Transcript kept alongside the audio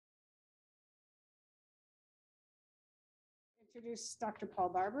introduce Dr. Paul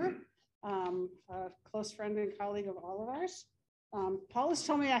Barber, a close friend and colleague of all of ours. Paul has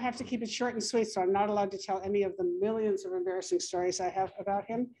told me I have to keep it short and sweet, so I'm not allowed to tell any of the millions of embarrassing stories I have about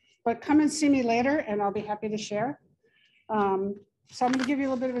him. But come and see me later, and I'll be happy to share. So I'm going to give you a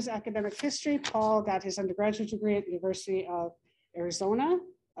little bit of his academic history. Paul got his undergraduate degree at the University of Arizona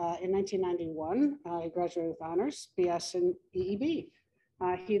in 1991. He graduated with honors, BS in EEB.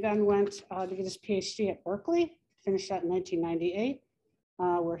 He then went to get his PhD at Berkeley, finished that in 1998,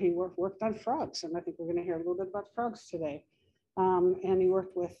 where he worked on frogs. And I think we're going to hear a little bit about frogs today. And he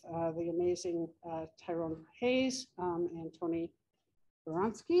worked with the amazing Tyrone Hayes and Tony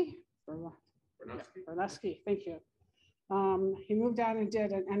Bernowski. Thank you. He moved on and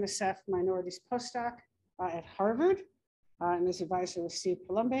did an NSF minorities postdoc at Harvard, and his advisor was Steve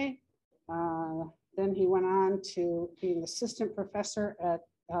Palumbe. Then he went on to be an assistant professor at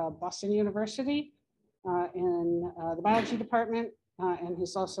Boston University in the biology department, and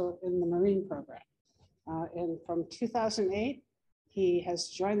he's also in the marine program. And from 2008, he has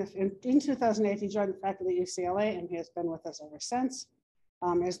joined in 2008, he joined the faculty at UCLA, and he has been with us ever since.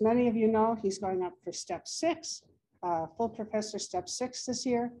 As many of you know, he's going up for step 6, full professor step 6 this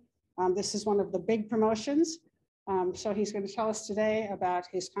year. This is one of the big promotions. So he's going to tell us today about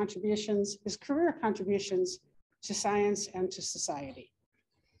his contributions, his career contributions to science and to society.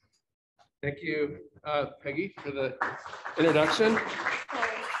 Thank you, Peggy, for the introduction.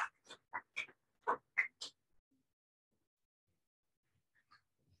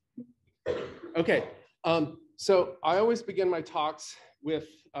 Okay, so I always begin my talks with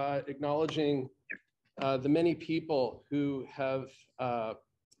acknowledging the many people who have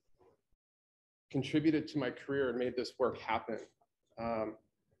contributed to my career and made this work happen.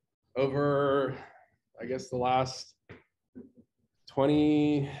 Over, I guess, the last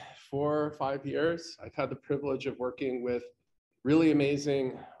 24 or 5 years, I've had the privilege of working with really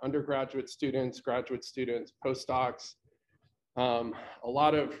amazing undergraduate students, graduate students, postdocs, a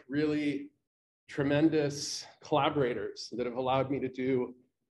lot of really tremendous collaborators that have allowed me to do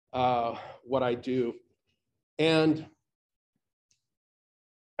what I do. And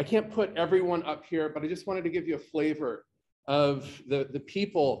I can't put everyone up here, but I just wanted to give you a flavor of the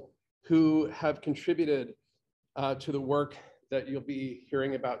people who have contributed to the work that you'll be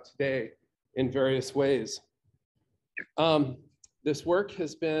hearing about today in various ways. This work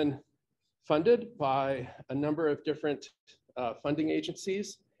has been funded by a number of different funding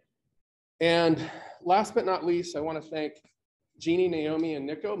agencies. And last but not least, I want to thank Jeannie, Naomi, and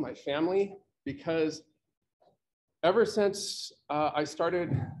Nico, my family, because ever since I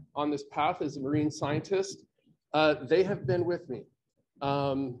started on this path as a marine scientist, they have been with me.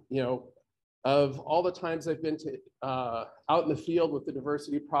 You know, of all the times I've been to out in the field with the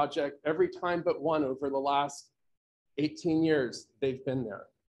diversity project, every time but one over the last 18 years, they've been there.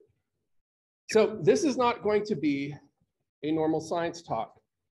 So this is not going to be a normal science talk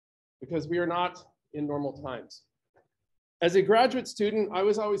because we are not in normal times. As a graduate student, I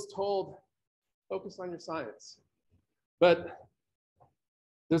was always told, focus on your science. But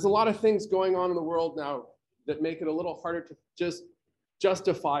there's a lot of things going on in the world now that make it a little harder to just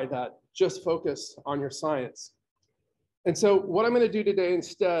justify that, just focus on your science. And so what I'm going to do today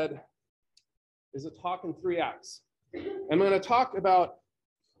instead is a talk in 3 acts. I'm going to talk about,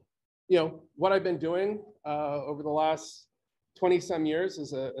 you know, what I've been doing over the last 20-some years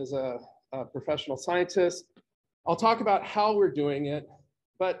as a professional scientist. I'll talk about how we're doing it,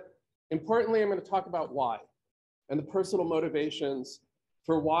 but importantly, I'm going to talk about why and the personal motivations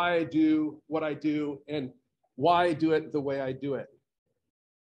for why I do what I do and why I do it the way I do it.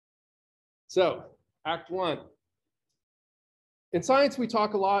 So, Act 1. In science, we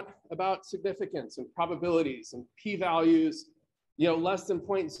talk a lot about significance and probabilities and p-values, you know, less than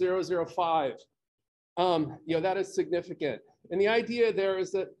 0.005. You know, that is significant. And the idea there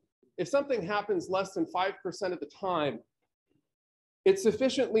is that if something happens less than 5% of the time, it's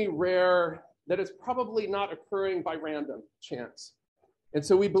sufficiently rare that it's probably not occurring by random chance. And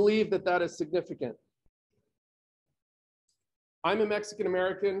so we believe that that is significant. I'm a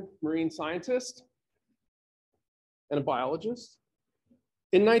Mexican-American marine scientist and a biologist.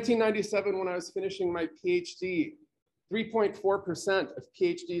 In 1997, when I was finishing my PhD, 3.4% of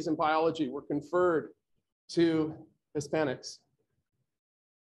PhDs in biology were conferred to Hispanics.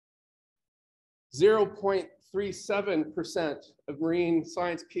 0.37% of marine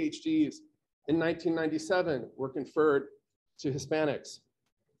science PhDs in 1997 were conferred to Hispanics.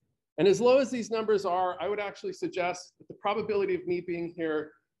 And as low as these numbers are, I would actually suggest that the probability of me being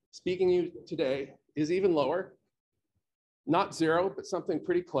here speaking to you today is even lower. Not 0, but something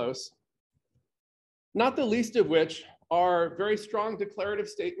pretty close. Not the least of which are very strong declarative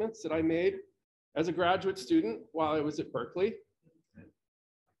statements that I made as a graduate student while I was at Berkeley.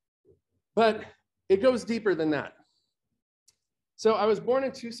 But it goes deeper than that. So I was born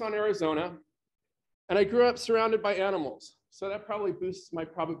in Tucson, Arizona, and I grew up surrounded by animals. So that probably boosts my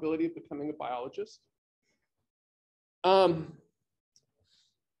probability of becoming a biologist.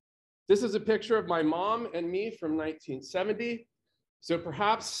 This is a picture of my mom and me from 1970. So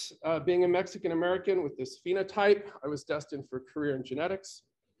perhaps being a Mexican American with this phenotype, I was destined for a career in genetics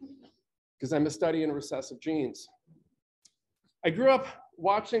because I'm a study in recessive genes. I grew up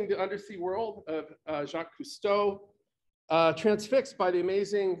watching the undersea world of Jacques Cousteau, transfixed by the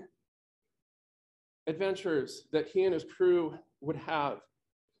amazing adventures that he and his crew would have.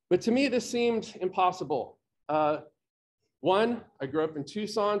 But to me, this seemed impossible. One, I grew up in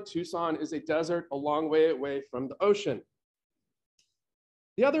Tucson. Tucson is a desert a long way away from the ocean.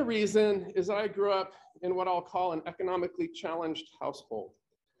 The other reason is that I grew up in what I'll call an economically challenged household.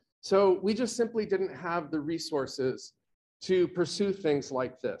 So we just simply didn't have the resources to pursue things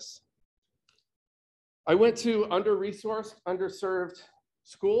like this. I went to under-resourced, underserved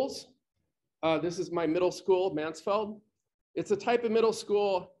schools. This is my middle school, Mansfeld. It's a type of middle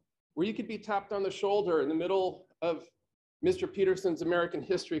school where you could be tapped on the shoulder in the middle of Mr. Peterson's American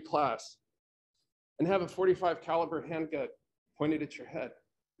history class and have a .45 caliber handgun pointed at your head.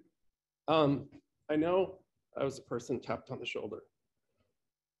 I know I was a person tapped on the shoulder.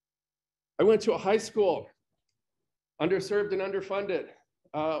 I went to a high school, underserved and underfunded.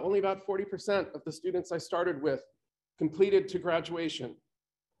 Only about 40% of the students I started with completed to graduation.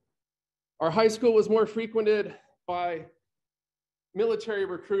 Our high school was more frequented by military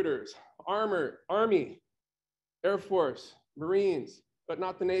recruiters, Army, Air Force, Marines, but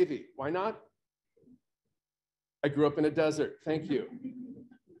not the Navy. Why not? I grew up in a desert, thank you.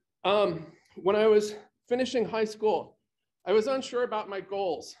 When I was finishing high school, I was unsure about my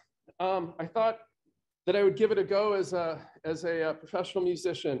goals. I thought that I would give it a go as a professional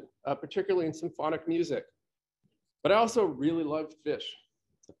musician, particularly in symphonic music. But I also really loved fish.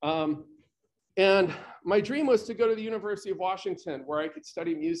 And my dream was to go to the University of Washington, where I could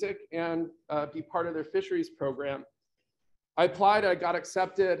study music and be part of their fisheries program. I applied, I got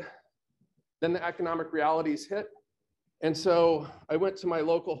accepted, then the economic realities hit. And so I went to my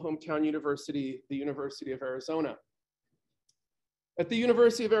local hometown university, the University of Arizona. At the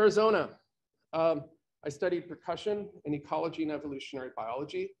University of Arizona, I studied percussion and ecology and evolutionary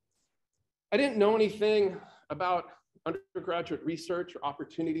biology. I didn't know anything about undergraduate research or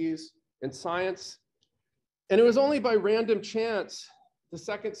opportunities in science. And it was only by random chance, the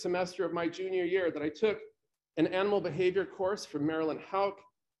second semester of my junior year, that I took an animal behavior course from Marilyn Houck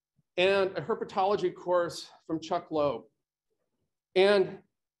and a herpetology course from Chuck Loeb. And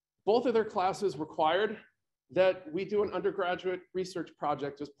both of their classes required that we do an undergraduate research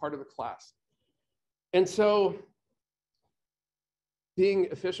project as part of the class. And so, being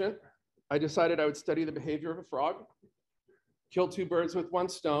efficient, I decided I would study the behavior of a frog, kill two birds with one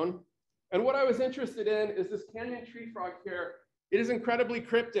stone. And what I was interested in is this canyon tree frog here. It is incredibly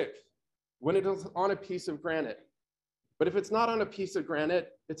cryptic when it is on a piece of granite. But if it's not on a piece of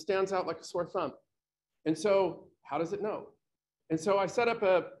granite, it stands out like a sore thumb. And so, how does it know? And so I set up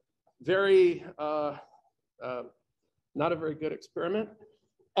a very, not a very good experiment.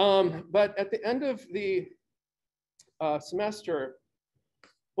 But at the end of the semester,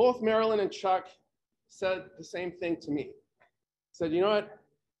 both Marilyn and Chuck said the same thing to me. Said, you know what?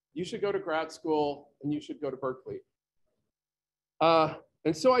 You should go to grad school and you should go to Berkeley.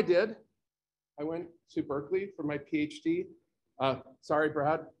 And so I did. I went to Berkeley for my PhD. Sorry,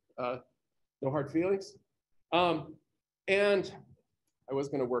 Brad, no hard feelings. And I was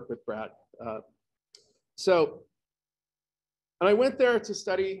gonna work with Brad. And I went there to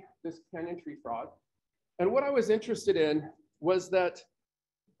study this canyon tree frog. And what I was interested in was that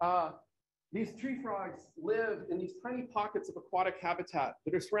these tree frogs live in these tiny pockets of aquatic habitat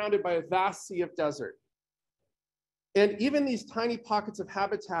that are surrounded by a vast sea of desert. And even these tiny pockets of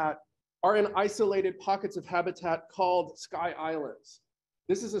habitat are in isolated pockets of habitat called sky islands.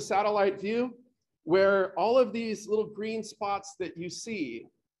 This is a satellite view where all of these little green spots that you see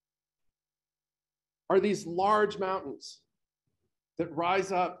are these large mountains that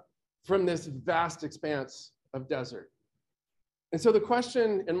rise up from this vast expanse of desert. And so the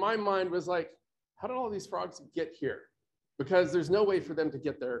question in my mind was like, how did all these frogs get here? Because there's no way for them to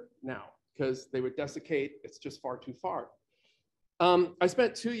get there now because they would desiccate. It's just far too far. I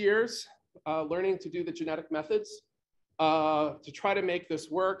spent 2 years learning to do the genetic methods to try to make this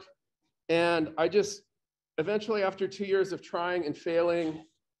work. And I just eventually, after 2 years of trying and failing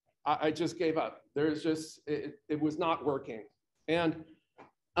I just gave up. There's just, it was not working. And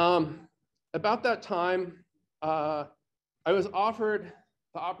about that time, I was offered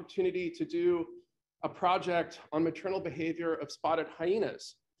the opportunity to do a project on maternal behavior of spotted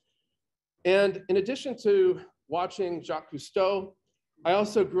hyenas. And in addition to watching Jacques Cousteau, I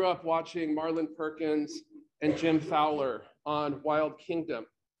also grew up watching Marlon Perkins and Jim Fowler on Wild Kingdom.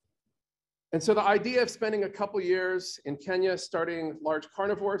 And so the idea of spending a couple years in Kenya starting large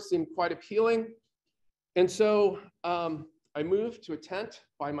carnivores seemed quite appealing. And so I moved to a tent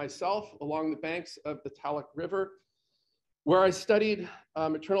by myself along the banks of the Talek River, where I studied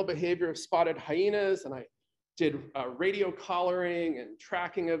maternal behavior of spotted hyenas, and I did radio collaring and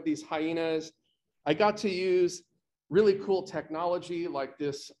tracking of these hyenas. I got to use really cool technology like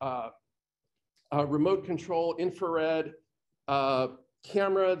this remote control infrared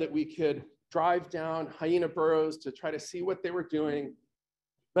camera that we could drive down hyena burrows to try to see what they were doing.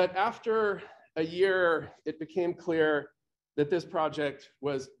 But after a year, it became clear that this project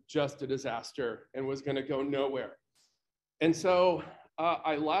was just a disaster and was going to go nowhere. And so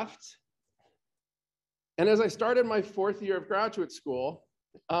I left. And as I started my 4th year of graduate school,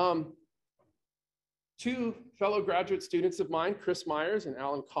 2 fellow graduate students of mine, Chris Myers and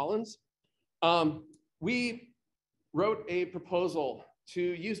Alan Collins, we wrote a proposal to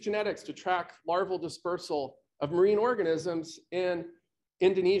use genetics to track larval dispersal of marine organisms in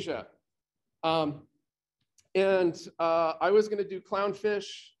Indonesia. I was going to do clownfish,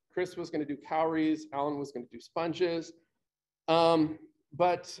 Chris was going to do cowries, Alan was going to do sponges.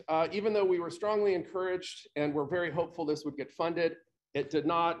 But even though we were strongly encouraged and were very hopeful this would get funded, it did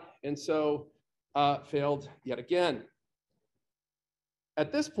not, and so failed yet again.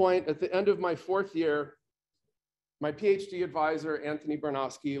 At this point, at the end of my 4th year, my PhD advisor, Anthony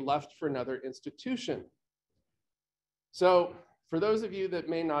Barnowski, left for another institution. So for those of you that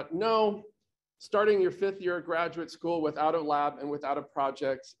may not know, starting your 5th year of graduate school without a lab and without a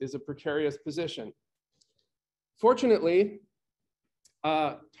project is a precarious position. Fortunately,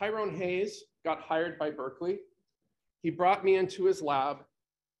 Tyrone Hayes got hired by Berkeley. He brought me into his lab.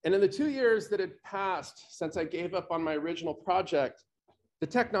 And in the 2 years that had passed since I gave up on my original project, the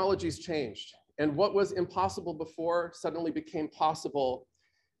technology's changed. And what was impossible before suddenly became possible.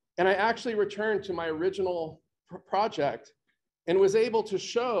 And I actually returned to my original project and was able to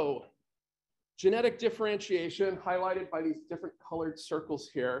show genetic differentiation highlighted by these different colored circles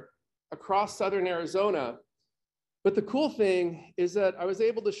here across southern Arizona. But the cool thing is that I was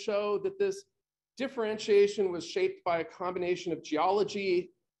able to show that this differentiation was shaped by a combination of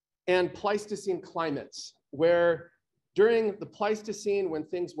geology and Pleistocene climates, where during the Pleistocene, when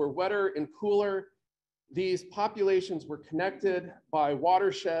things were wetter and cooler, these populations were connected by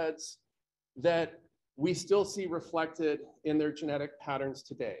watersheds that we still see reflected in their genetic patterns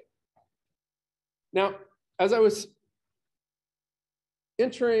today. Now, as I was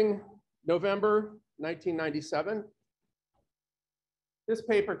entering November 1997, this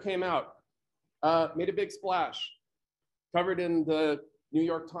paper came out, made a big splash, covered in the New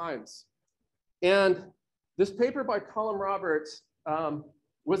York Times. And this paper by Colum Roberts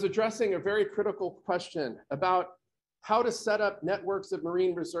was addressing a very critical question about how to set up networks of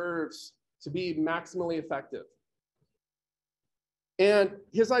marine reserves to be maximally effective. And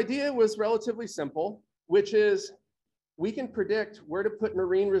his idea was relatively simple, which is we can predict where to put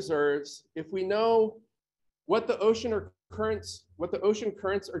marine reserves if we know what the ocean currents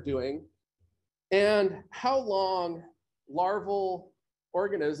are doing and how long larval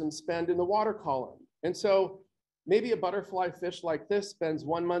organisms spend in the water column. And so maybe a butterfly fish like this spends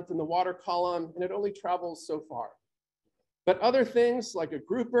 1 month in the water column and it only travels so far. But other things like a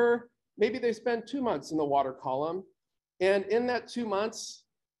grouper, maybe they spend 2 months in the water column. And in that 2 months,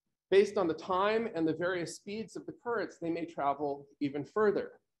 based on the time and the various speeds of the currents, they may travel even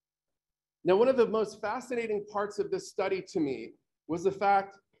further. Now, one of the most fascinating parts of this study to me was the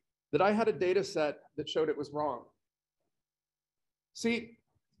fact that I had a data set that showed it was wrong. See,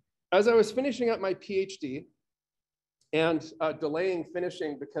 as I was finishing up my PhD and delaying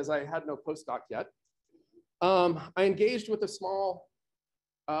finishing because I had no postdoc yet, I engaged with a small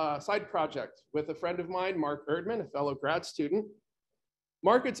side project with a friend of mine, Mark Erdman, a fellow grad student.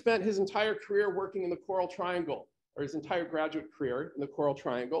 Mark had spent his entire career working in the Coral Triangle, or his entire graduate career in the Coral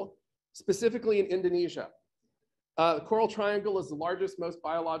Triangle, specifically in Indonesia. The Coral Triangle is the largest, most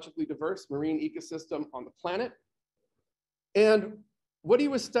biologically diverse marine ecosystem on the planet. And what he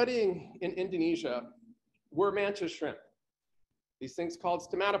was studying in Indonesia were mantis shrimp, these things called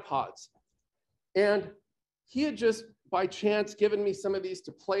stomatopods. And he had just by chance given me some of these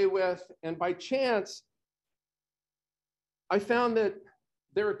to play with. And by chance, I found that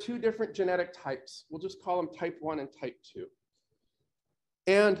there are two different genetic types. We'll just call them type 1 and type 2.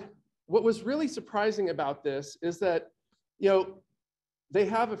 And what was really surprising about this is that, they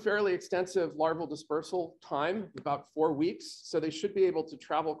have a fairly extensive larval dispersal time, about 4 weeks. So they should be able to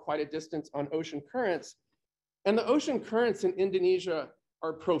travel quite a distance on ocean currents. And the ocean currents in Indonesia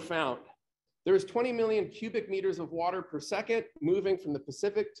are profound. There's 20 million cubic meters of water per second moving from the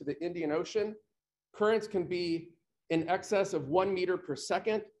Pacific to the Indian Ocean. Currents can be in excess of 1 meter per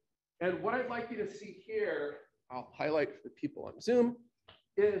second. And what I'd like you to see here, I'll highlight for the people on Zoom,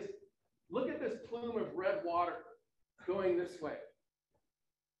 is look at this plume of red water going this way.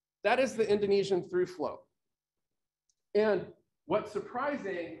 That is the Indonesian through flow. And what's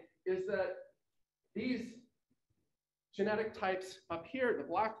surprising is that these genetic types up here, the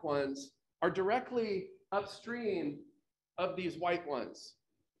black ones, are directly upstream of these white ones.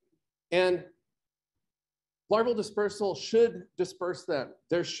 And larval dispersal should disperse them.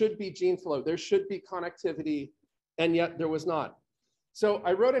 There should be gene flow, there should be connectivity, and yet there was not. So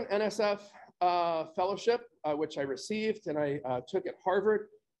I wrote an NSF fellowship, which I received, and I took at Harvard,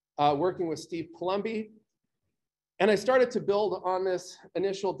 working with Steve Palumbi. And I started to build on this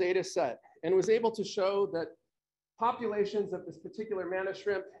initial data set and was able to show that populations of this particular manna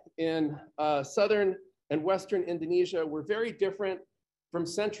shrimp in southern and western Indonesia were very different from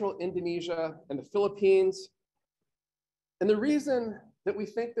central Indonesia and the Philippines. And the reason that we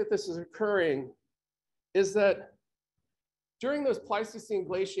think that this is occurring is that during those Pleistocene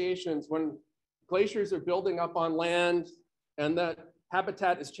glaciations, when glaciers are building up on land and that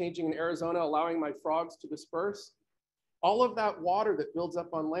habitat is changing in Arizona, allowing my frogs to disperse, all of that water that builds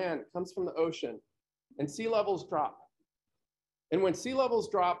up on land comes from the ocean, and sea levels drop. And when sea levels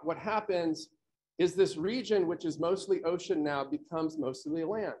drop, what happens is this region, which is mostly ocean now, becomes mostly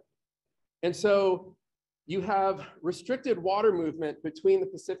land. And so you have restricted water movement between the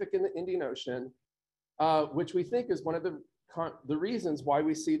Pacific and the Indian Ocean, which we think is one of the reasons why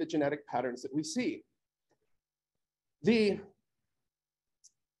we see the genetic patterns that we see. The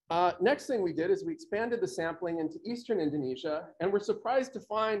next thing we did is we expanded the sampling into Eastern Indonesia, and we're surprised to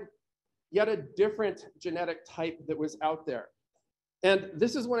find yet a different genetic type that was out there. And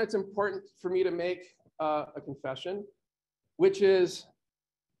this is when it's important for me to make a confession, which is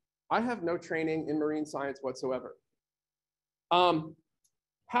I have no training in marine science whatsoever.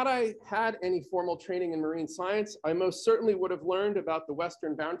 Had I had any formal training in marine science, I most certainly would have learned about the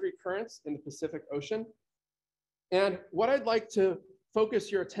western boundary currents in the Pacific Ocean. And what I'd like to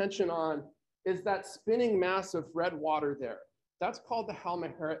focus your attention on is that spinning mass of red water there. That's called the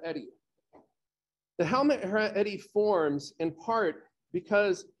Halmahera eddy. The Halmahera eddy forms in part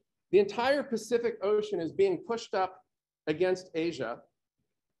because the entire Pacific Ocean is being pushed up against Asia.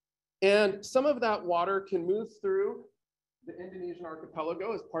 And some of that water can move through the Indonesian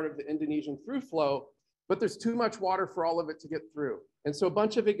archipelago as part of the Indonesian through flow, but there's too much water for all of it to get through. And so a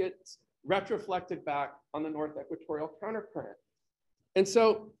bunch of it gets retroflected back on the North Equatorial countercurrent. And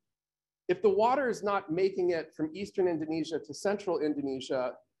so if the water is not making it from Eastern Indonesia to Central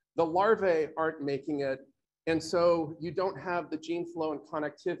Indonesia, the larvae aren't making it. And so you don't have the gene flow and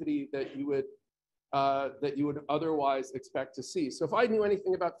connectivity that you would otherwise expect to see. So if I knew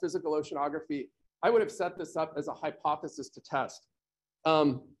anything about physical oceanography, I would have set this up as a hypothesis to test.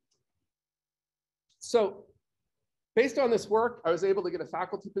 So based on this work, I was able to get a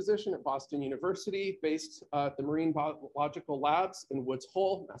faculty position at Boston University based at the Marine Biological Labs in Woods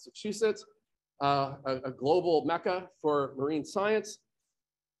Hole, Massachusetts, a global mecca for marine science.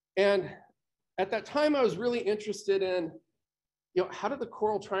 And at that time, I was really interested in, how did the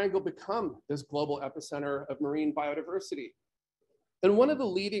Coral Triangle become this global epicenter of marine biodiversity? And one of the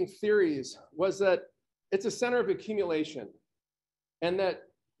leading theories was that it's a center of accumulation and that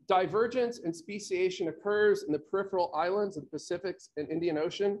divergence and speciation occurs in the peripheral islands of the Pacific and Indian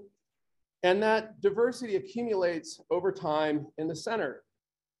Ocean, and that diversity accumulates over time in the center,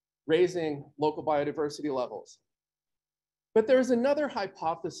 raising local biodiversity levels. But there's another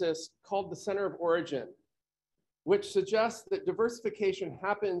hypothesis called the center of origin, which suggests that diversification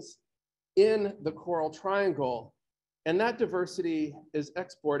happens in the Coral Triangle, and that diversity is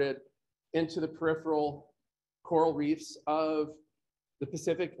exported into the peripheral coral reefs of the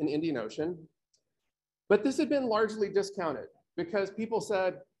Pacific and Indian Ocean. But this had been largely discounted because people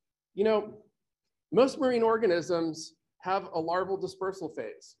said, most marine organisms have a larval dispersal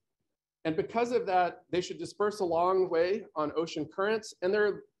phase. And because of that, they should disperse a long way on ocean currents, and there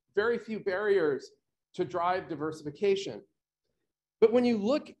are very few barriers to drive diversification. But when you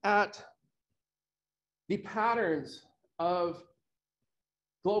look at the patterns of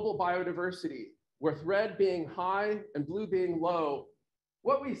global biodiversity, with red being high and blue being low,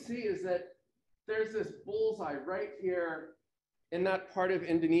 what we see is that there's this bullseye right here in that part of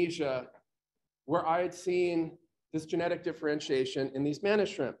Indonesia where I had seen this genetic differentiation in these manna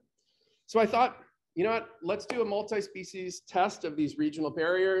shrimp. So I thought, you know what, let's do a multi-species test of these regional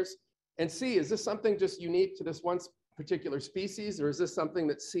barriers and see, is this something just unique to this one particular species, or is this something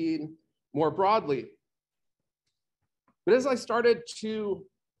that's seen more broadly? But as I started to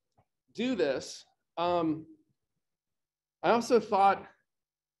do this, I also thought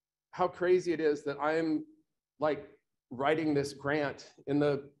how crazy it is that I'm like writing this grant in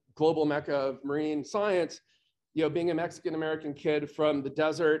the global mecca of marine science, you know, being a Mexican-American kid from the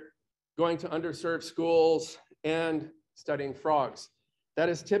desert, going to underserved schools and studying frogs. That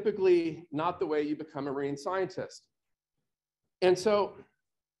is typically not the way you become a marine scientist. And so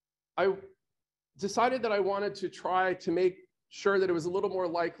I decided that I wanted to try to make sure that it was a little more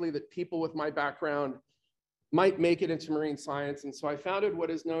likely that people with my background might make it into marine science. And so I founded what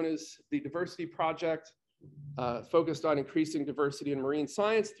is known as the Diversity Project, focused on increasing diversity in marine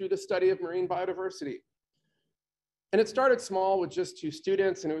science through the study of marine biodiversity. And it started small with just 2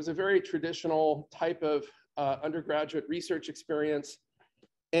 students, and it was a very traditional type of undergraduate research experience.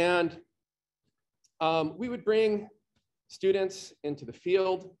 And we would bring students into the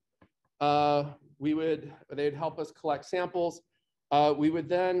field. They'd help us collect samples. We would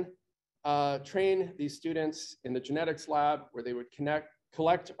then train these students in the genetics lab where they would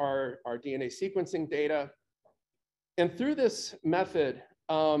collect our DNA sequencing data. And through this method,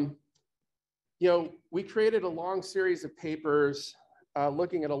 you know, we created a long series of papers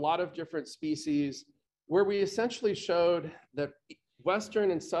looking at a lot of different species where we essentially showed that Western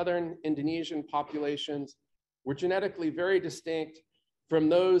and Southern Indonesian populations were genetically very distinct from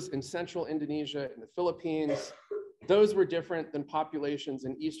those in Central Indonesia and the Philippines. Those were different than populations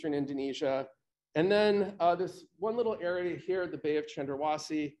in Eastern Indonesia. And then this one little area here, the Bay of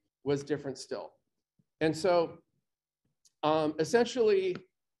Cendrawasih, was different still. And so essentially,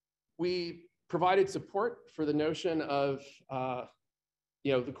 we provided support for the notion of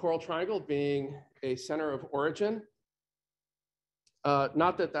you know, the Coral Triangle being a center of origin.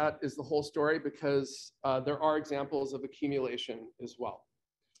 Not that that is the whole story, because there are examples of accumulation as well.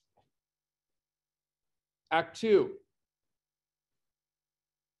 Act 2.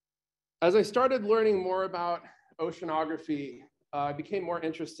 As I started learning more about oceanography, I became more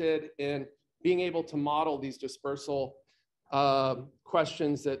interested in being able to model these dispersal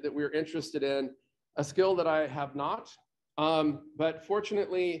questions that we were interested in, a skill that I have not. But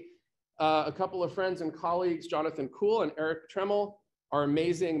fortunately, a couple of friends and colleagues, Jonathan Kuhl and Eric Tremmel, are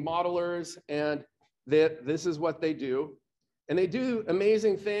amazing modelers, and this is what they do. And they do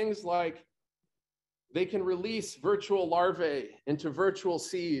amazing things like they can release virtual larvae into virtual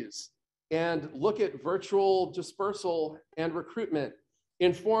seas and look at virtual dispersal and recruitment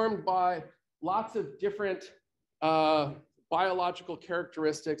informed by lots of different biological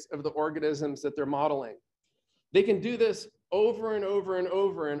characteristics of the organisms that they're modeling. They can do this over and over and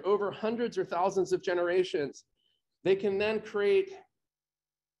over hundreds or thousands of generations. They can then create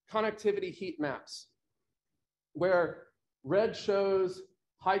connectivity heat maps where red shows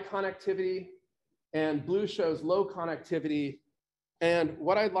high connectivity and blue shows low connectivity. And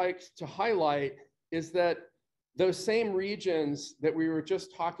what I'd like to highlight is that those same regions that we were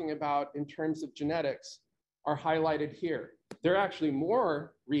just talking about in terms of genetics are highlighted here. There are actually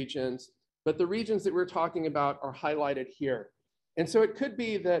more regions, but the regions that we're talking about are highlighted here. And so it could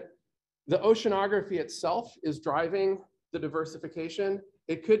be that the oceanography itself is driving the diversification.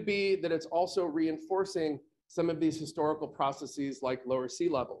 It could be that it's also reinforcing some of these historical processes like lower sea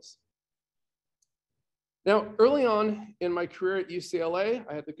levels. Now, early on in my career at UCLA,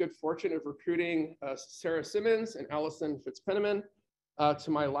 I had the good fortune of recruiting Sarah Simmons and Allison Fitzpenniman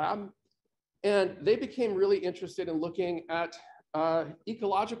to my lab. And they became really interested in looking at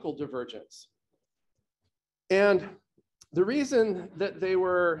ecological divergence. And the reason that they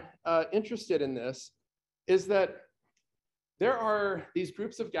were interested in this is that there are these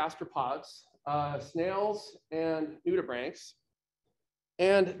groups of gastropods, snails and nudibranchs.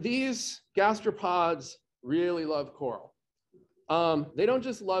 And these gastropods really love coral. They don't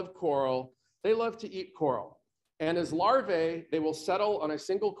just love coral, they love to eat coral. And as larvae, they will settle on a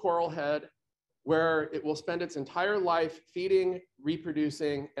single coral head where it will spend its entire life feeding,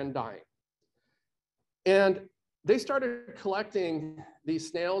 reproducing, and dying. And they started collecting these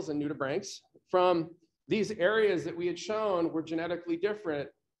snails and nudibranchs from these areas that we had shown were genetically different,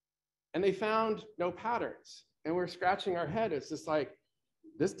 and they found no patterns. And we're scratching our head. It's just like,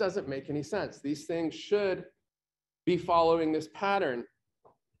 this doesn't make any sense. These things should be following this pattern.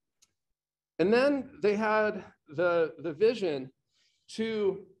 And then they had the vision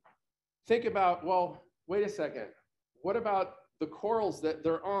to think about, well, wait a second, what about the corals that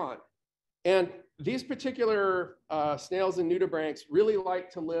they're on? And these particular snails and nudibranchs really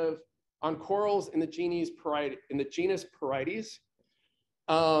like to live on corals in the genus Porites.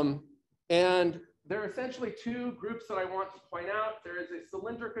 And there are essentially two groups that I want to point out. There is a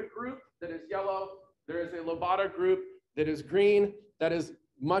cylindrica group that is yellow. There is a lobata group that is green. That is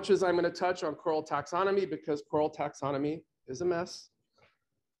much as I'm going to touch on coral taxonomy, because coral taxonomy is a mess.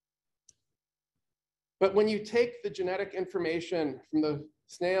 But when you take the genetic information from the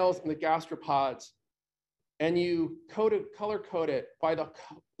snails and the gastropods and you color code it by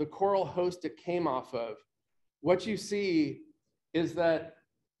the coral host it came off of, what you see is that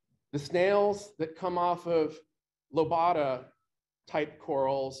the snails that come off of lobata type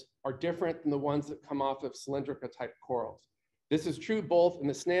corals are different than the ones that come off of cylindrica type corals. This is true both in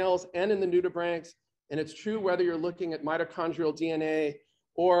the snails and in the nudibranchs, and it's true whether you're looking at mitochondrial DNA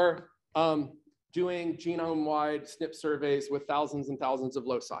or doing genome-wide SNP surveys with thousands and thousands of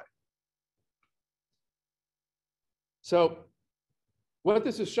loci. So what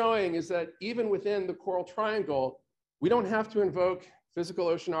this is showing is that even within the coral triangle, we don't have to invoke physical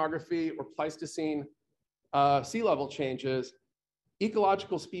oceanography or Pleistocene sea level changes.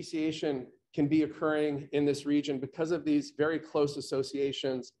 Ecological speciation can be occurring in this region because of these very close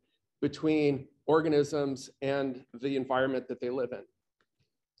associations between organisms and the environment that they live in.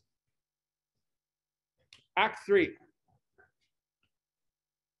 Act 3.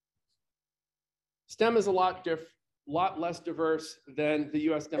 STEM is a lot less diverse than the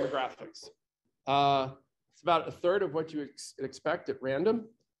US demographics. It's about a third of what you expect at random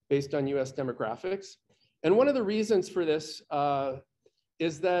based on US demographics. And one of the reasons for this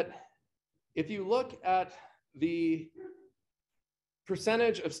is that if you look at the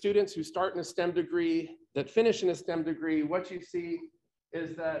percentage of students who start in a STEM degree that finish in a STEM degree, what you see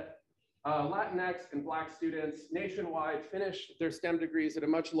is that Latinx and Black students nationwide finish their STEM degrees at a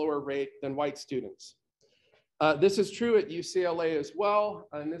much lower rate than white students. This is true at UCLA as well.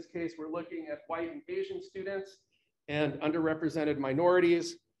 In this case, we're looking at white and Asian students and underrepresented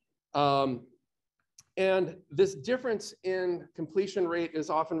minorities. And this difference in completion rate is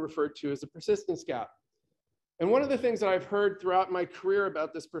often referred to as a persistence gap. And one of the things that I've heard throughout my career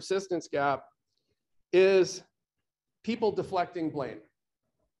about this persistence gap is people deflecting blame,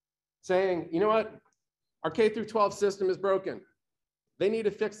 saying, you know what, our K through 12 system is broken. They need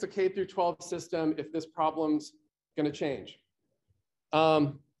to fix the K through 12 system if this problem's going to change.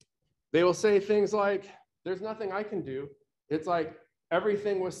 They will say things like, there's nothing I can do. It's like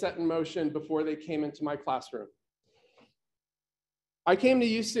everything was set in motion before they came into my classroom. I came to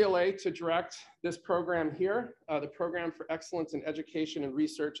UCLA to direct this program here, the Program for Excellence in Education and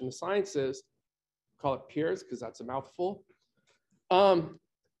Research in the Sciences. Call it PEERS because that's a mouthful. And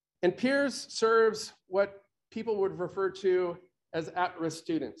PEERS serves what people would refer to as at-risk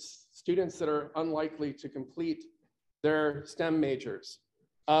students, students that are unlikely to complete their STEM majors.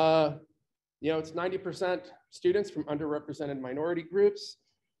 It's 90% students from underrepresented minority groups,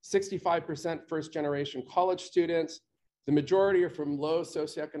 65% first-generation college students. The majority are from low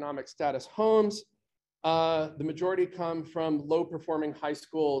socioeconomic status homes. The majority come from low-performing high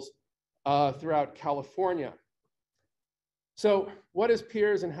schools throughout California. So what is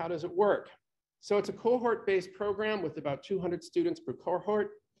PEERS and how does it work? So it's a cohort-based program with about 200 students per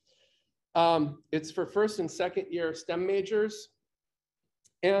cohort. It's for first and second year STEM majors.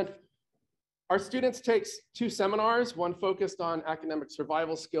 And our students take 2 seminars, one focused on academic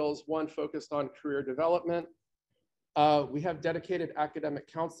survival skills, one focused on career development. We have dedicated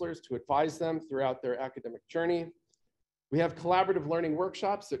academic counselors to advise them throughout their academic journey. We have collaborative learning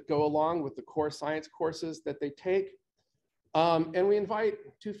workshops that go along with the core science courses that they take. And we invite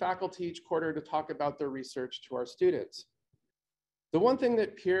 2 faculty each quarter to talk about their research to our students. The one thing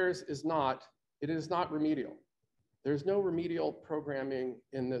that PEERS is not, it is not remedial. There's no remedial programming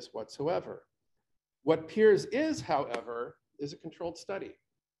in this whatsoever. What PEERS is, however, is a controlled study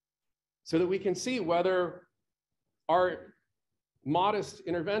so that we can see whether our modest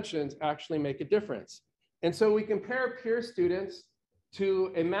interventions actually make a difference. And so we compare PEERS students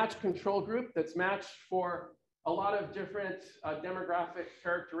to a matched control group that's matched for a lot of different demographic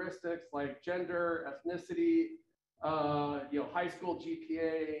characteristics like gender, ethnicity, high school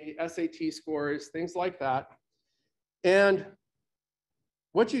GPA, SAT scores, things like that. And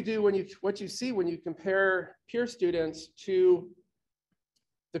what you see when you compare PEERS students to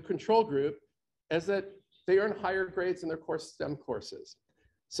the control group is that they earn higher grades in their core STEM courses.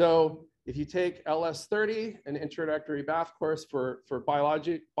 So if you take LS30, an introductory math course for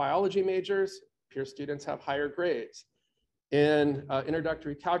biology majors, PEERS students have higher grades. In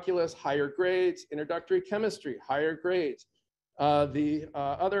introductory calculus, higher grades. Introductory chemistry, higher grades. The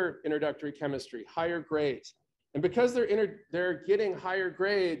other introductory chemistry, higher grades. And because they're getting higher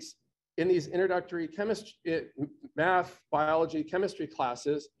grades in these introductory chemistry, math, biology, chemistry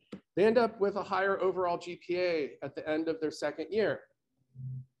classes, they end up with a higher overall GPA at the end of their second year.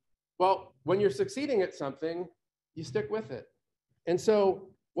 Well, when you're succeeding at something, you stick with it. And so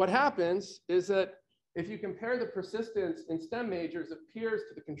what happens is that if you compare the persistence in STEM majors of peers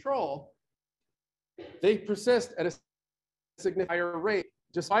to the control, they persist at a significantly higher rate,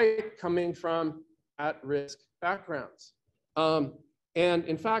 despite coming from at-risk backgrounds. And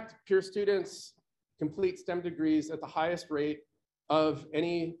in fact, peer students complete STEM degrees at the highest rate of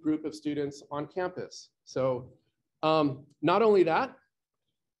any group of students on campus. So not only that,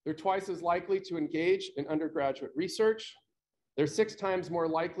 they're twice as likely to engage in undergraduate research. They're 6 times more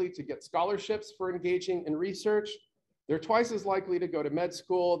likely to get scholarships for engaging in research. They're twice as likely to go to med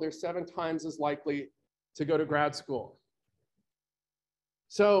school. They're 7 times as likely to go to grad school.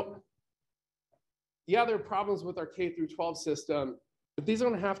 So yeah, there are problems with our K through 12 system, but these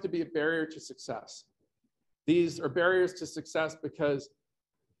don't have to be a barrier to success. These are barriers to success because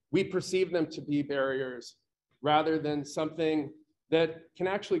we perceive them to be barriers rather than something that can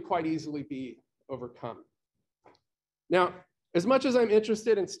actually quite easily be overcome. Now, as much as I'm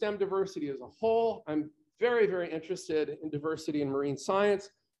interested in STEM diversity as a whole, I'm very, very interested in diversity in marine science.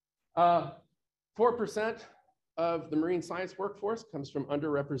 4% of the marine science workforce comes from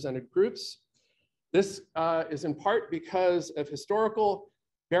underrepresented groups. This is in part because of historical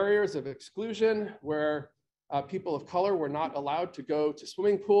barriers of exclusion where people of color were not allowed to go to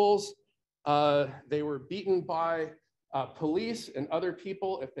swimming pools. They were beaten by police and other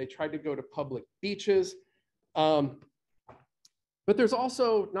people if they tried to go to public beaches. But there's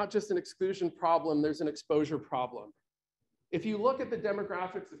also not just an exclusion problem, there's an exposure problem. If you look at the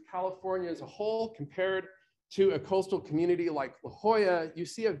demographics of California as a whole compared to a coastal community like La Jolla, you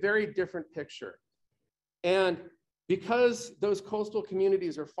see a very different picture. And because those coastal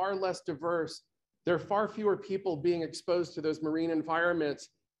communities are far less diverse, there are far fewer people being exposed to those marine environments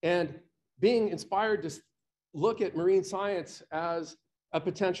and being inspired to look at marine science as a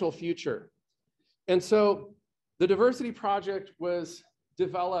potential future. And so the Diversity Project was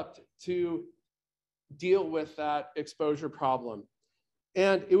developed to deal with that exposure problem.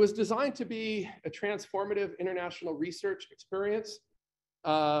 And it was designed to be a transformative international research experience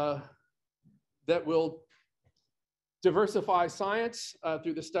that will diversify science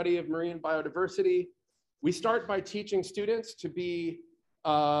through the study of marine biodiversity. We start by teaching students to be,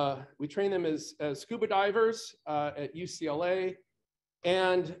 we train them as scuba divers at UCLA.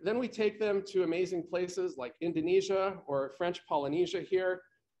 And then we take them to amazing places like Indonesia or French Polynesia here.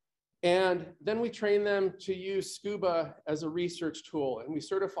 And then we train them to use scuba as a research tool. And we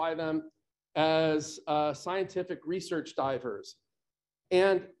certify them as scientific research divers.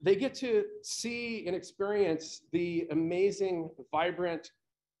 And they get to see and experience the amazing, vibrant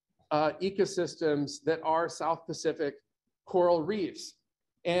ecosystems that are South Pacific coral reefs.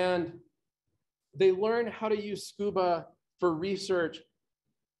 And they learn how to use scuba for research.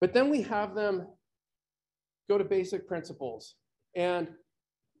 But then we have them go to basic principles and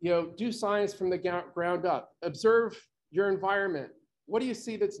do science from the ground up. Observe your environment. What do you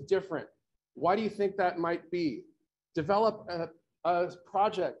see that's different? Why do you think that might be? Develop a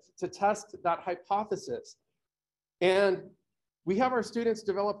project to test that hypothesis. And we have our students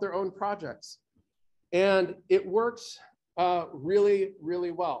develop their own projects. And it works really,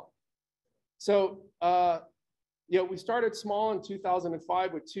 really well. So we started small in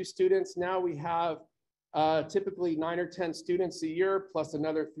 2005 with 2 students. Now we have typically 9 or 10 students a year, plus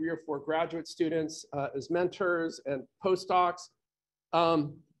another 3 or 4 graduate students as mentors and postdocs.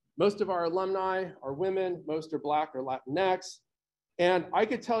 Most of our alumni are women, most are Black or Latinx. And I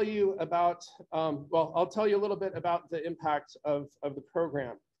could tell you about, I'll tell you a little bit about the impact of the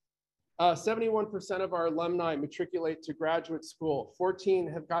program. 71% of our alumni matriculate to graduate school. 14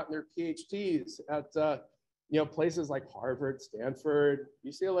 have gotten their PhDs at places like Harvard, Stanford,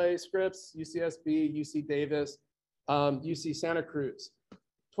 UCLA, Scripps, UCSB, UC Davis, UC Santa Cruz.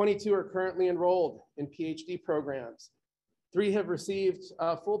 22 are currently enrolled in PhD programs. 3 have received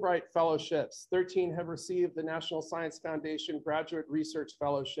Fulbright fellowships. 13 have received the National Science Foundation Graduate Research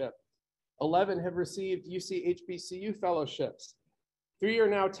Fellowship. 11 have received UC HBCU fellowships. 3 are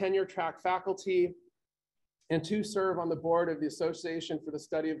now tenure-track faculty, and 2 serve on the board of the Association for the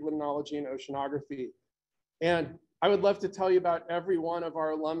Study of Limnology and Oceanography. And I would love to tell you about every one of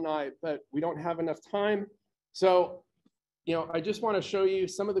our alumni, but we don't have enough time. So, I just want to show you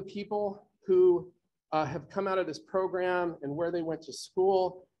some of the people who have come out of this program and where they went to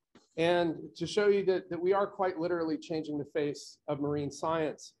school, and to show you that we are quite literally changing the face of marine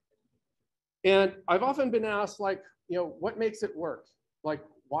science. And I've often been asked, like, what makes it work?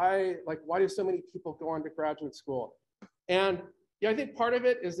 Why do so many people go on to graduate school? And I think part of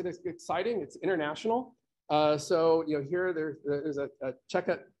it is that it's exciting, it's international. So here there's a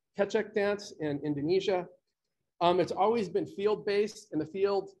kecak dance in Indonesia. It's always been field-based, and the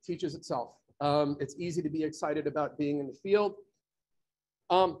field teaches itself. It's easy to be excited about being in the field.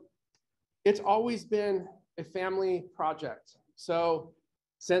 It's always been a family project. So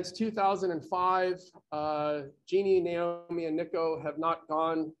since 2005, Jeannie, Naomi, and Nico have not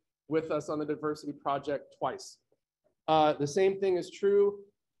gone with us on the diversity project twice. The same thing is true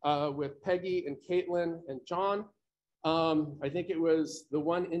with Peggy and Caitlin and John. I think it was the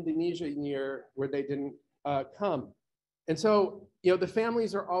one Indonesian year where they didn't come. And so, the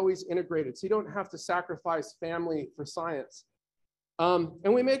families are always integrated. So you don't have to sacrifice family for science.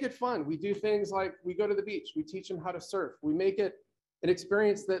 And we make it fun. We do things like we go to the beach, we teach them how to surf. We make it an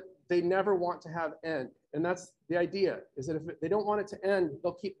experience that they never want to have end. And that's the idea, is that if they don't want it to end,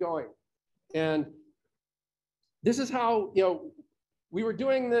 they'll keep going. And this is how, we were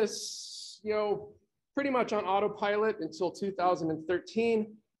doing this, pretty much on autopilot until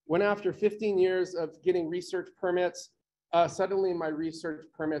 2013, when after 15 years of getting research permits, suddenly my research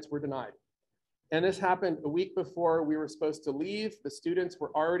permits were denied. And this happened a week before we were supposed to leave. The students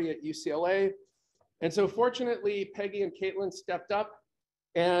were already at UCLA. And so fortunately, Peggy and Caitlin stepped up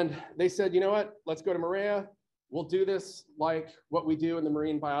and they said, you know what, let's go to Maria. We'll do this like what we do in the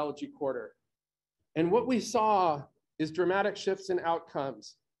marine biology quarter. And what we saw is dramatic shifts in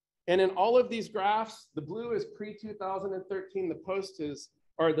outcomes. And in all of these graphs, the blue is pre-2013,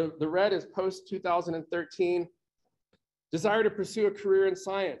 the red is post-2013. Desire to pursue a career in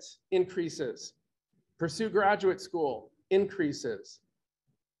science increases. Pursue graduate school increases.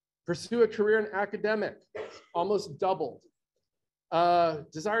 Pursue a career in academic, almost doubled.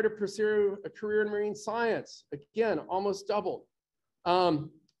 Desire to pursue a career in marine science, again, almost doubled.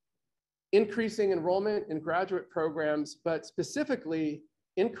 Increasing enrollment in graduate programs, but specifically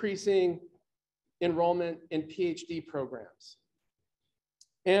increasing enrollment in PhD programs.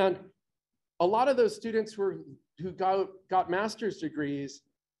 And a lot of those students who got master's degrees,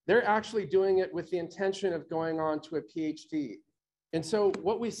 they're actually doing it with the intention of going on to a PhD. And so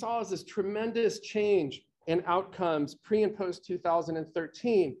what we saw is this tremendous change in outcomes pre and post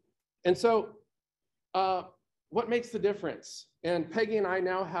 2013. And so what makes the difference? And Peggy and I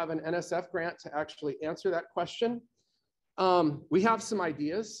now have an NSF grant to actually answer that question. We have some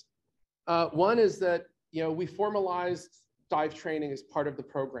ideas. One is that we formalized dive training as part of the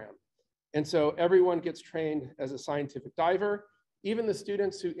program. And so everyone gets trained as a scientific diver, even the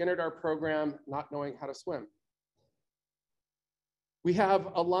students who entered our program not knowing how to swim. We have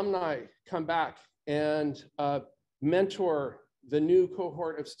alumni come back and mentor the new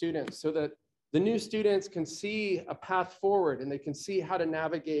cohort of students so that the new students can see a path forward and they can see how to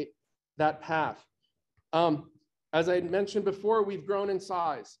navigate that path. As I mentioned before, we've grown in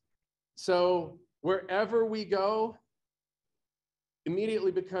size. So wherever we go,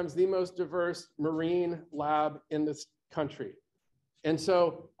 immediately becomes the most diverse marine lab in this country. And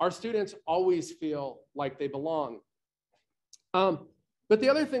so our students always feel like they belong. But the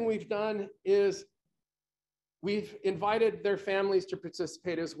other thing we've done is we've invited their families to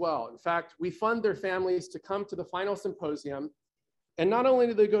participate as well. In fact, we fund their families to come to the final symposium. And not only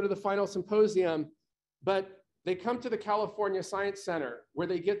do they go to the final symposium, but they come to the California Science Center where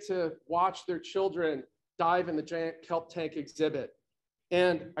they get to watch their children dive in the giant kelp tank exhibit.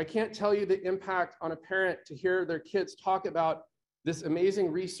 And I can't tell you the impact on a parent to hear their kids talk about this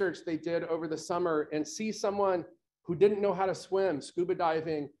amazing research they did over the summer and see someone who didn't know how to swim scuba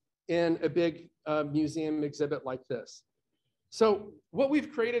diving in a big museum exhibit like this. So what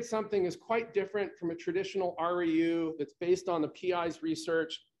we've created something is quite different from a traditional REU that's based on the PI's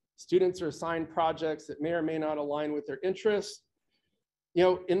research. Students are assigned projects that may or may not align with their interests.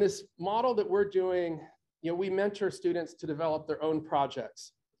 In this model that we're doing, we mentor students to develop their own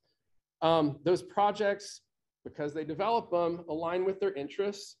projects. Those projects, because they develop them, align with their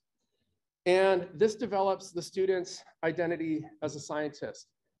interests. And this develops the student's identity as a scientist.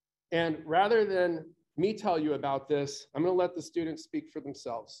 And rather than me tell you about this, I'm going to let the students speak for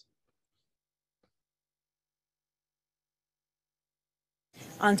themselves.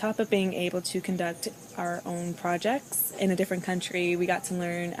 On top of being able to conduct our own projects in a different country, we got to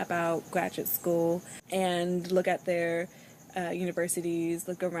learn about graduate school and look at their universities,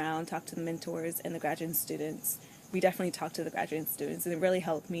 look around, talk to the mentors and the graduate students. we definitely talked to the graduate students, and it really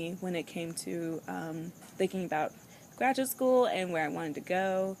helped me when it came to thinking about graduate school and where I wanted to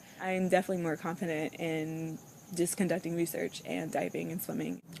go. I'm definitely more confident in just conducting research and diving and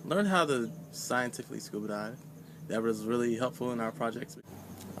swimming. Learn how to scientifically scuba dive. That was really helpful in our projects.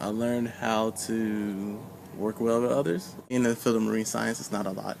 I learned how to work well with others. In the field of marine science, it's not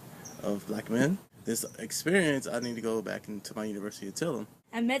a lot of black men. This experience, I need to go back into my university to tell them.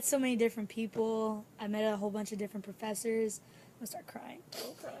 I met so many different people. I met a whole bunch of different professors. I'm gonna start crying.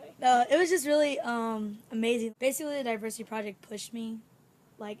 It was just really amazing. Basically, the diversity project pushed me,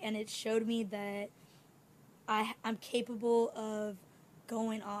 and it showed me that I'm capable of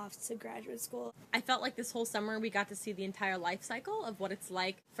going off to graduate school. I felt like this whole summer we got to see the entire life cycle of what it's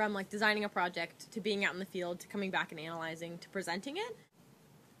like from designing a project to being out in the field to coming back and analyzing to presenting it.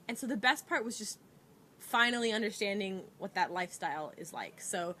 And so the best part was just finally understanding what that lifestyle is like.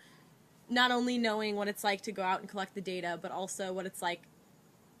 So not only knowing what it's like to go out and collect the data, but also what it's like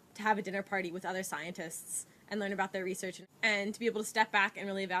to have a dinner party with other scientists and learn about their research, and to be able to step back and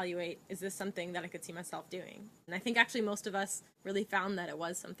really evaluate, is this something that I could see myself doing? And I think actually most of us really found that it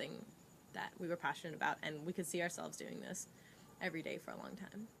was something that we were passionate about, and we could see ourselves doing this every day for a long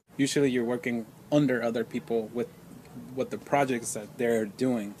time. Usually you're working under other people with what the projects that they're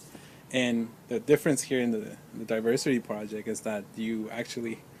doing. And the difference here in the diversity project is that you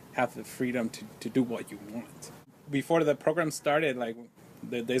actually have the freedom to do what you want. Before the program started,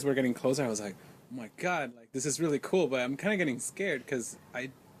 the days were getting closer, I was like, oh my God, this is really cool, but I'm kind of getting scared because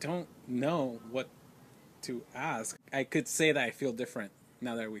I don't know what to ask. I could say that I feel different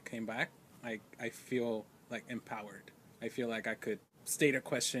now that we came back. I feel empowered. I feel like I could state a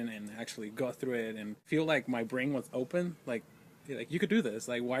question and actually go through it and feel like my brain was open. You could do this.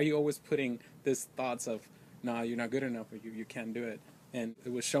 Why are you always putting these thoughts of, nah, you're not good enough, or you can't do it? And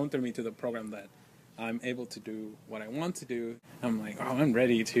it was shown through me to the program that I'm able to do what I want to do. I'm like, oh, I'm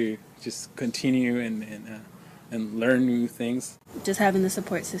ready to just continue and learn new things. Just having the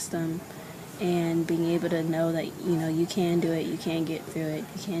support system and being able to know that, you can do it, you can get through it,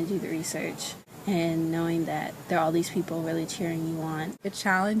 you can do the research, and knowing that there are all these people really cheering you on. It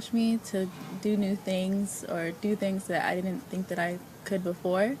challenged me to do new things or do things that I didn't think that I could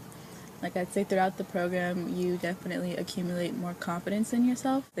before. I'd say throughout the program, you definitely accumulate more confidence in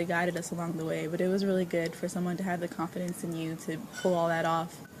yourself. They guided us along the way, but it was really good for someone to have the confidence in you to pull all that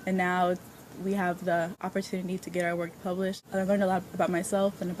off. And now we have the opportunity to get our work published. I learned a lot about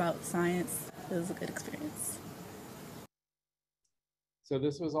myself and about science. It was a good experience. So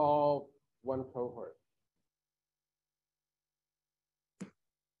this was all one cohort.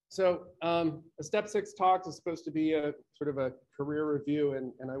 So a Step 6 talk is supposed to be a sort of a career review,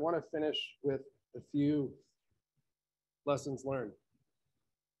 and I want to finish with a few lessons learned.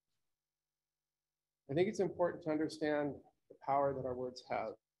 I think it's important to understand the power that our words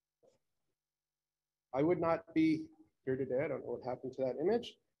have. I would not be here today, I don't know what happened to that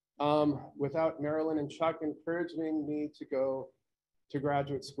image, without Marilyn and Chuck encouraging me to go to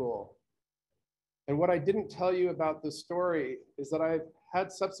graduate school. And what I didn't tell you about this story is that I've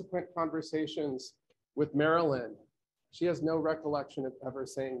had subsequent conversations with Marilyn. She has no recollection of ever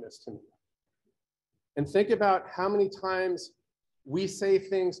saying this to me. And think about how many times we say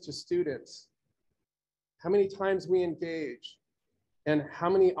things to students, how many times we engage, and how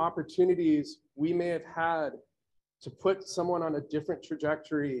many opportunities we may have had to put someone on a different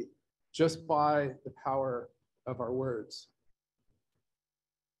trajectory just by the power of our words.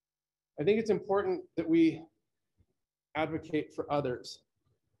 I think it's important that we advocate for others.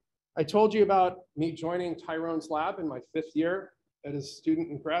 I told you about me joining Tyrone's lab in my 5th year as a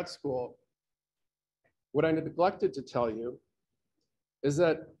student in grad school. What I neglected to tell you is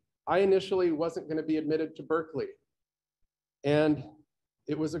that I initially wasn't going to be admitted to Berkeley. And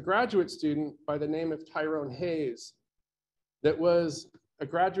it was a graduate student by the name of Tyrone Hayes that was a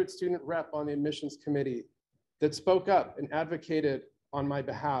graduate student rep on the admissions committee that spoke up and advocated on my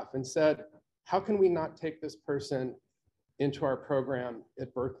behalf and said, how can we not take this person into our program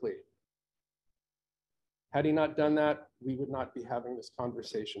at Berkeley? Had he not done that, we would not be having this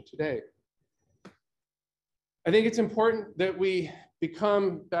conversation today. I think it's important that we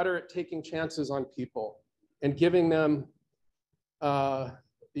become better at taking chances on people and giving them,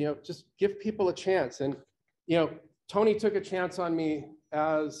 just give people a chance. And, Tony took a chance on me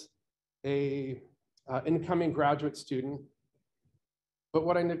as a incoming graduate student. But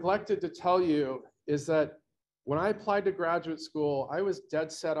what I neglected to tell you is that when I applied to graduate school, I was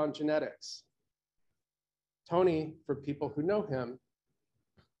dead set on genetics. Tony, for people who know him,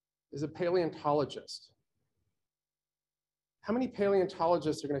 is a paleontologist. How many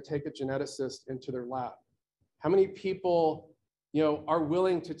paleontologists are going to take a geneticist into their lab? How many people, are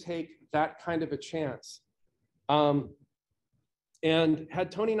willing to take that kind of a chance? And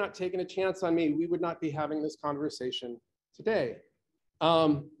had Tony not taken a chance on me, we would not be having this conversation today.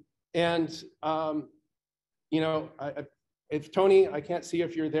 If Tony, I can't see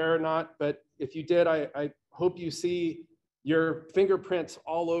if you're there or not, but if you did, I hope you see your fingerprints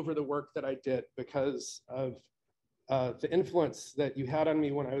all over the work that I did because of the influence that you had on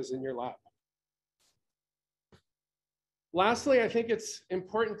me when I was in your lab. Lastly, I think it's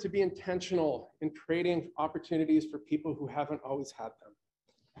important to be intentional in creating opportunities for people who haven't always had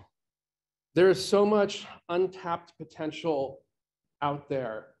them. There is so much untapped potential out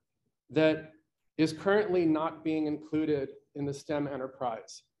there that is currently not being included in the STEM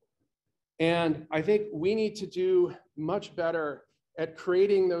enterprise. And I think we need to do much better at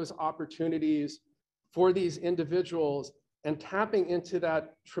creating those opportunities for these individuals and tapping into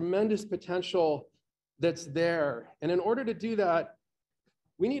that tremendous potential that's there. And in order to do that,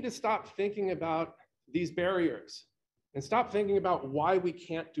 we need to stop thinking about these barriers and stop thinking about why we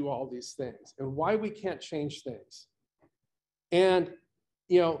can't do all these things and why we can't change things. And,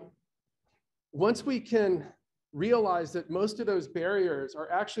 once we can realize that most of those barriers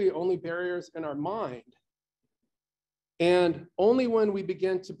are actually only barriers in our mind, and only when we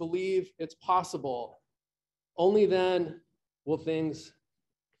begin to believe it's possible, only then will things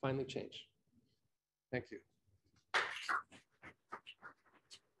finally change. Thank you.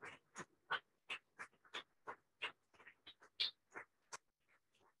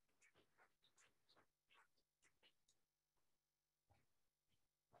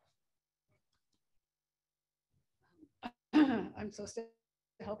 I'm supposed to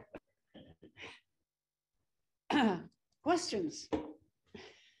help. Questions?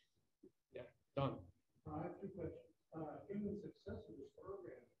 Yeah, Don. I have two questions. In the success of this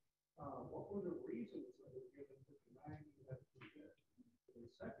program, what were the reasons that were given for denying you that permit? And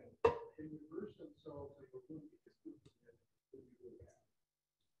second, can reverse themselves if we're going to get this permit that you would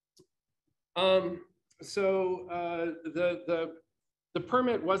have? So the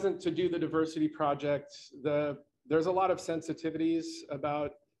permit wasn't to do the diversity project. There's a lot of sensitivities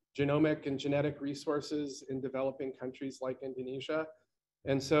about genomic and genetic resources in developing countries like Indonesia.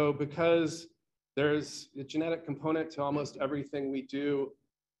 And so because there's a genetic component to almost everything we do,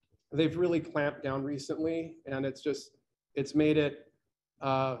 they've really clamped down recently, and it's made it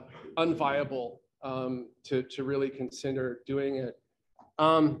unviable to really consider doing it.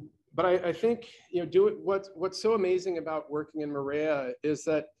 But I think what's so amazing about working in Maria is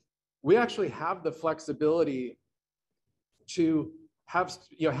that we actually have the flexibility to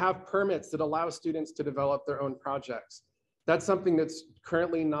have permits that allow students to develop their own projects. That's something that's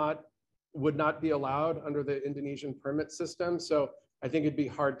currently would not be allowed under the Indonesian permit system. So I think it'd be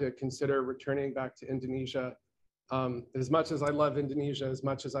hard to consider returning back to Indonesia. As much as I love Indonesia, as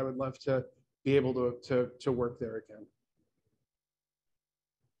much as I would love to be able to work there again.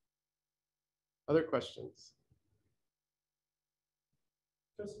 Other questions?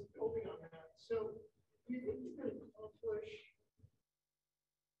 Just building on that. So do you think you can accomplish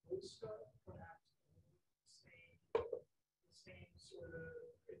most stuff perhaps the same sort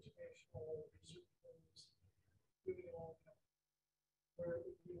of educational research things, doing it all where it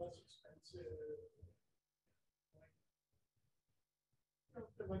would be less expensive? Like,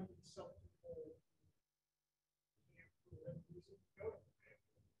 there might be some people who go.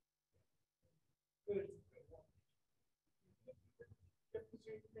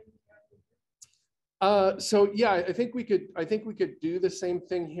 So yeah, I think we could do the same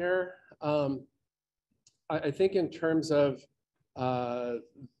thing here. I think in terms of the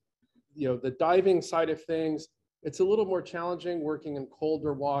diving side of things, it's a little more challenging working in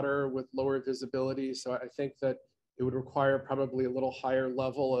colder water with lower visibility. So I think that it would require probably a little higher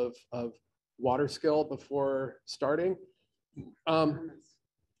level of water skill before starting.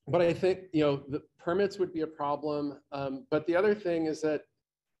 But I think the permits would be a problem. But the other thing is that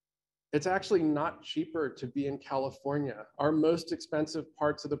it's actually not cheaper to be in California. Our most expensive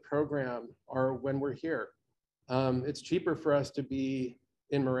parts of the program are when we're here. It's cheaper for us to be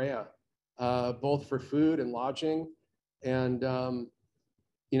in Maria, both for food and lodging. And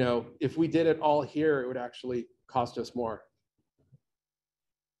if we did it all here, it would actually cost us more.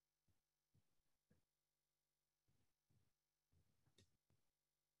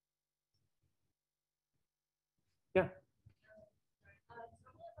 Yeah.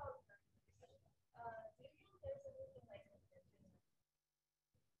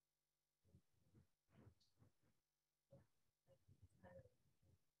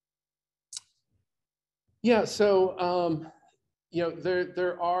 Yeah, so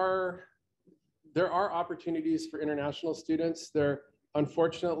there are there are opportunities for international students. They're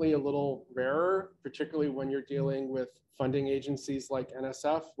unfortunately a little rarer, particularly when you're dealing with funding agencies like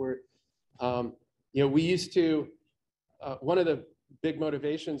NSF, where we used to, one of the big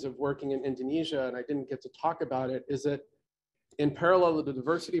motivations of working in Indonesia, and I didn't get to talk about it, is that in parallel to the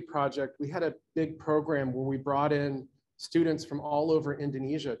diversity project, we had a big program where we brought in students from all over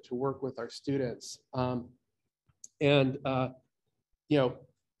Indonesia to work with our students.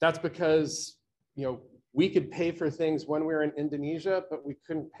 That's because, we could pay for things when we were in Indonesia, but we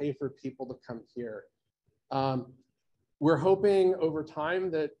couldn't pay for people to come here. We're hoping over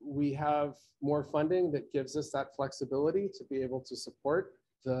time that we have more funding that gives us that flexibility to be able to support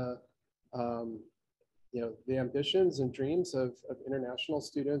the ambitions and dreams of international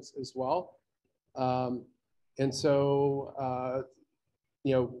students as well.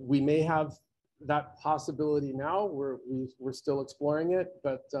 We may have that possibility now. We're still exploring it,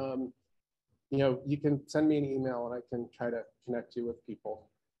 but you can send me an email and I can try to connect you with people.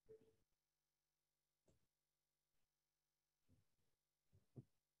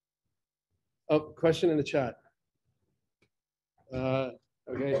 Oh, question in the chat.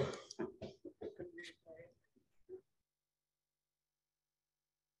 Okay.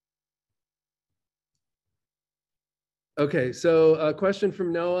 Okay, so a question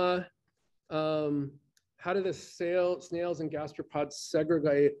from Noah. How do the snails and gastropods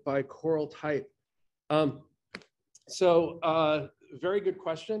segregate by coral type? Very good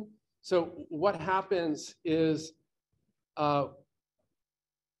question. So what happens is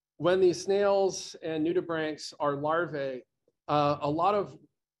when these snails and nudibranchs are larvae, a lot of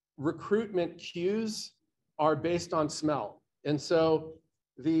recruitment cues are based on smell. And so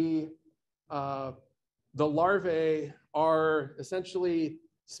the larvae are essentially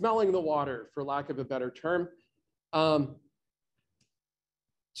smelling the water, for lack of a better term, to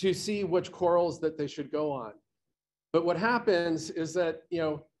see which corals that they should go on. But what happens is that,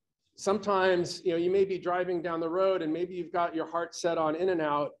 sometimes, you may be driving down the road and maybe you've got your heart set on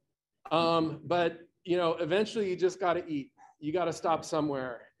In-N-Out, but, eventually you just got to eat. You got to stop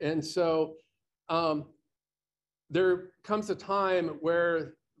somewhere. And so there comes a time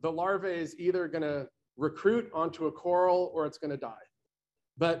where the larvae is either going to recruit onto a coral or it's going to die.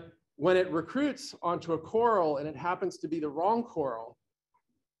 But when it recruits onto a coral and it happens to be the wrong coral,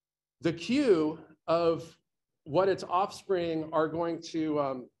 the cue of what its offspring are going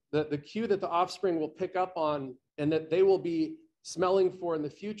to, the cue that the offspring will pick up on and that they will be smelling for in the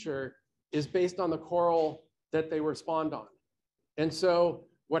future is based on the coral that they were spawned on. And so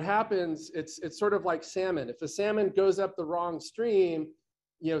what happens, it's sort of like salmon. If a salmon goes up the wrong stream,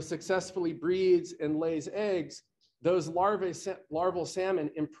 successfully breeds and lays eggs, those larval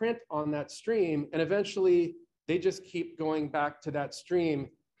salmon imprint on that stream, and eventually they just keep going back to that stream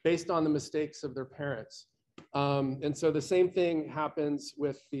based on the mistakes of their parents. And so the same thing happens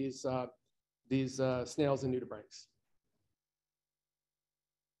with these snails and nudibranchs.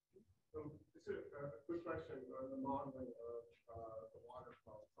 So just a quick question on the modeling of the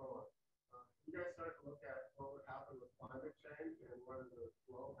waterfall. You guys started to look at what would happen with climate change and whether the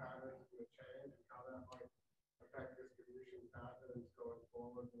flow patterns would change and how that might affect distribution patterns going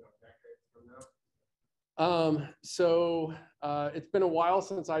forward, decades from now? It's been a while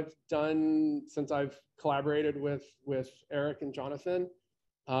since I've collaborated with Eric and Jonathan,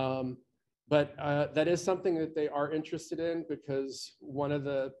 but that is something that they are interested in, because one of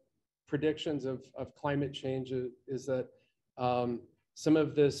the predictions of climate change is that some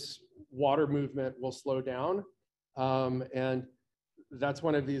of this water movement will slow down, and that's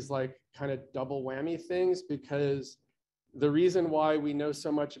one of these kind of double whammy things, because the reason why we know so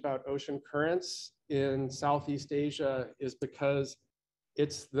much about ocean currents in Southeast Asia is because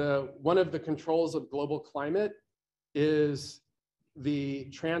it's one of the controls of global climate is the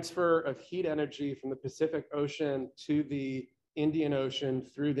transfer of heat energy from the Pacific Ocean to the Indian Ocean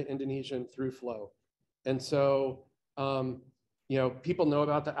through the Indonesian through flow. And so, people know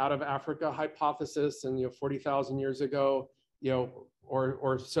about the out of Africa hypothesis, and 40,000 years ago,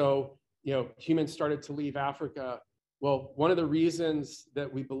 or so, humans started to leave Africa. Well, one of the reasons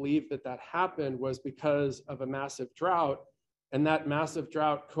that we believe that happened was because of a massive drought, and that massive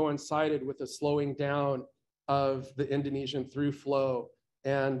drought coincided with the slowing down of the Indonesian through flow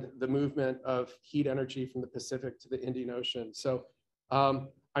and the movement of heat energy from the Pacific to the Indian Ocean. So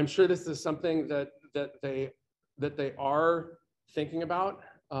I'm sure this is something that they are thinking about,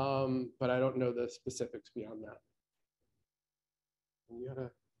 but I don't know the specifics beyond that.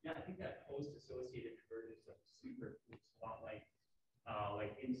 Yeah, I think that host-associated convergence of super is a lot like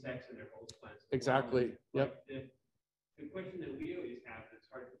insects and their host plants. Exactly. Yep. The question that we always have that's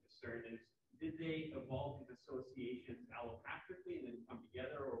hard to discern is did they evolve as associations allopatrically and then come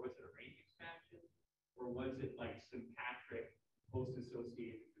together, or was it a range expansion, or was it like sympatric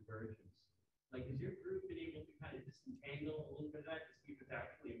post-associated divergence? Like, has your group been able to kind of disentangle a little bit of that to see if it's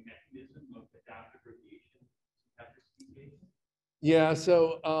actually a mechanism of adaptive radiation sympatric speciation? Yeah,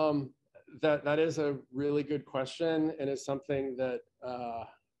 so that is a really good question, and it's something that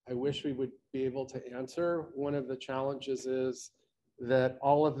I wish we would be able to answer. One of the challenges is that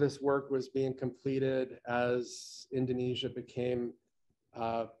all of this work was being completed as Indonesia became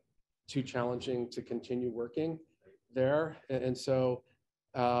too challenging to continue working there. And so,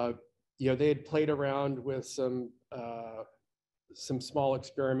 you know, they had played around with some small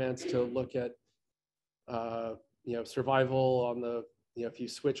experiments to look at, you know, survival on the, you know, if you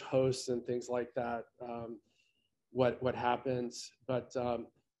switch hosts and things like that, what happens. But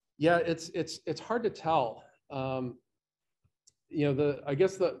yeah, it's hard to tell. You know, I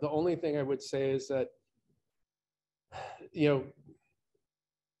guess the only thing I would say is that, you know,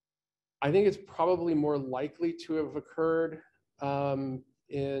 I think it's probably more likely to have occurred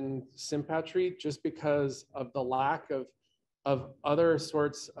in sympatry just because of the lack of other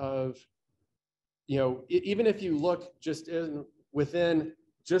sorts of, you know, even if you look just within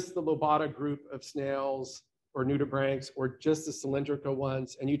just the lobata group of snails or nudibranchs or just the cylindrical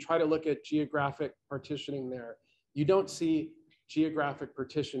ones, and you try to look at geographic partitioning there, you don't see geographic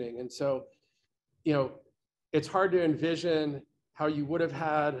partitioning. And so, you know, it's hard to envision how you would have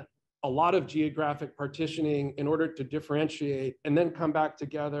had a lot of geographic partitioning in order to differentiate and then come back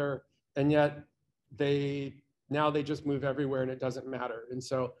together, and yet now they just move everywhere and it doesn't matter. And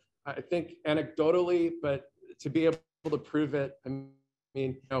so I think anecdotally, but to be able to prove it, I mean,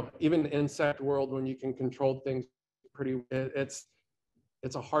 you know, even the insect world, when you can control things pretty, it's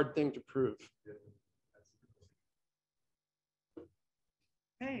a hard thing to prove.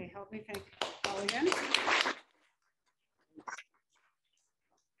 Hey, help me thank Paul again.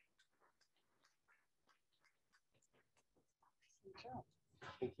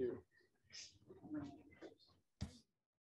 Thank you.